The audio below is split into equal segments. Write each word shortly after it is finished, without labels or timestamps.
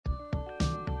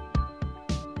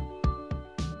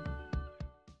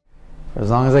For as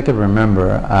long as I could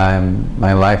remember,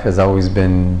 my life has always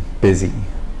been busy.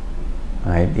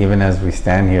 Right? Even as we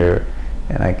stand here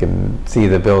and I can see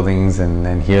the buildings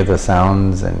and hear the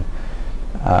sounds, and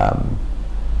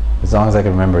as long as I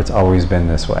can remember, it's always been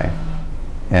this way.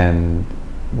 And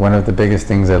one of the biggest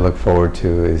things I look forward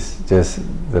to is just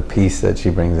the peace that she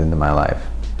brings into my life.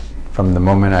 From the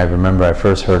moment I remember I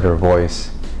first heard her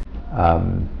voice,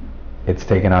 it's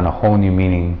taken on a whole new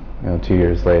meaning, 2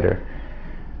 years later.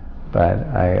 But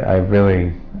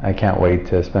I can't wait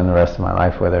to spend the rest of my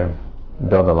life with her,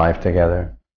 build a life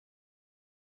together.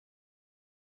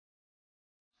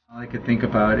 All I could think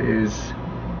about is,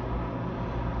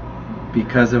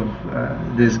 because of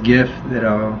this gift that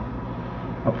I'll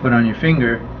put on your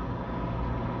finger,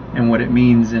 and what it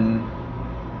means and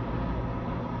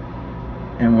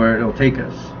where it'll take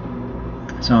us.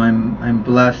 So I'm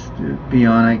blessed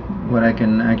beyond what I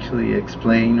can actually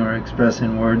explain or express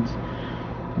in words.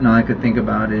 And all I could think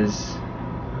about is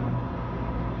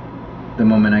the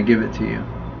moment I give it to you.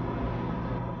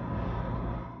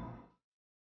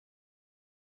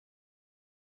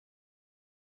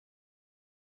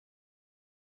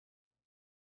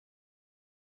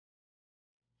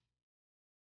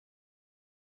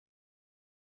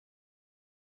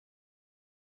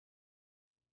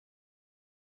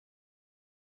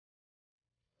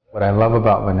 What I love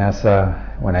about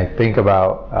Vanessa, when I think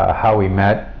about how we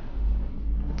met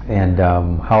and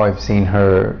how I've seen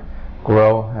her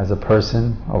grow as a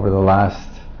person over the last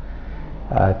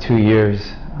 2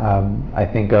 years, I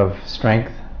think of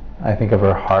strength. I think of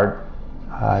her heart.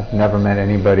 I've never met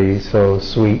anybody so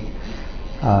sweet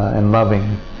and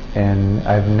loving, and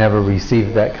I've never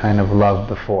received that kind of love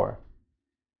before.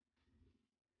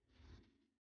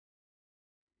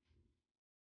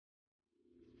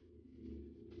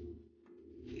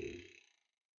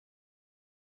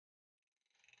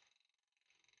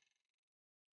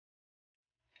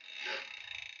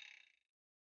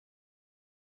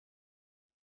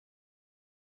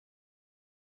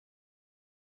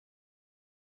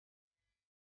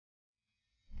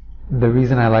 The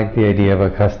reason I like the idea of a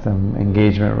custom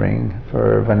engagement ring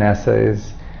for Vanessa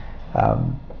is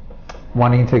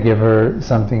wanting to give her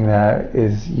something that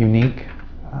is unique.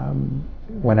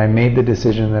 When I made the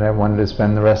decision that I wanted to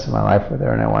spend the rest of my life with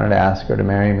her and I wanted to ask her to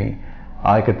marry me,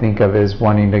 all I could think of is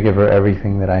wanting to give her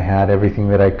everything that I had, everything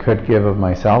that I could give of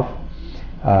myself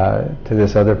to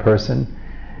this other person.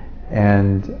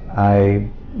 And I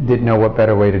didn't know what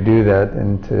better way to do that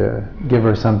than to give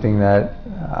her something that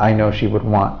I know she would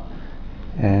want.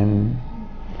 And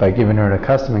by giving her a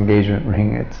custom engagement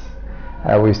ring,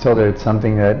 I always told her it's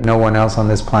something that no one else on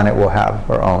this planet will have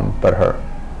or own but her.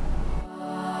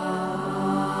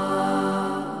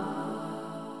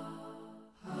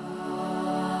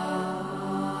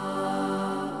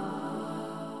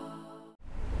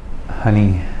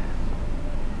 Honey,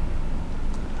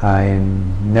 I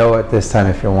know at this time,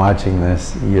 if you're watching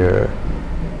this, you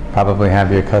probably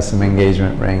have your custom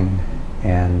engagement ring,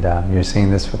 and you're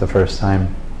seeing this for the first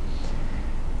time.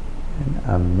 And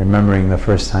I'm remembering the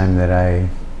first time that I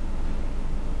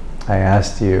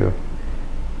asked you,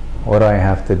 what do I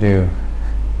have to do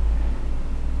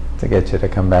to get you to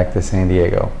come back to San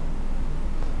Diego?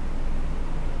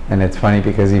 And it's funny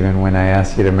because even when I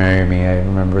asked you to marry me, I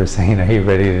remember saying, are you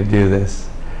ready to do this?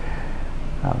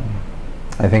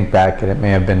 I think back and it may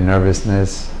have been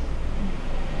nervousness,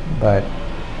 but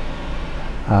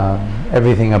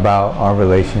everything about our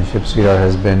relationship, sweetheart,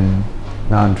 has been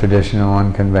non-traditional,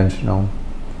 unconventional.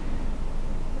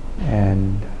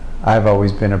 And I've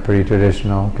always been a pretty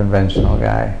traditional, conventional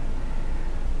guy.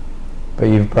 But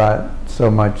you've brought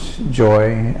so much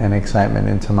joy and excitement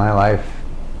into my life.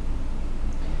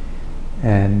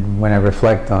 And when I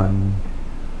reflect on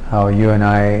how you and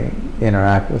I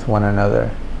interact with one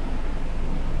another,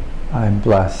 I'm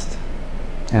blessed.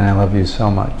 And I love you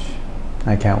so much.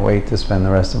 I can't wait to spend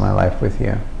the rest of my life with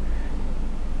you,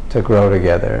 to grow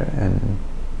together and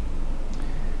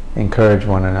encourage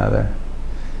one another.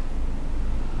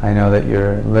 I know that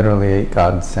you're literally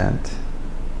God sent,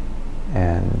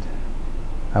 and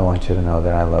I want you to know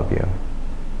that I love you,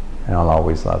 and I'll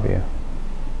always love you.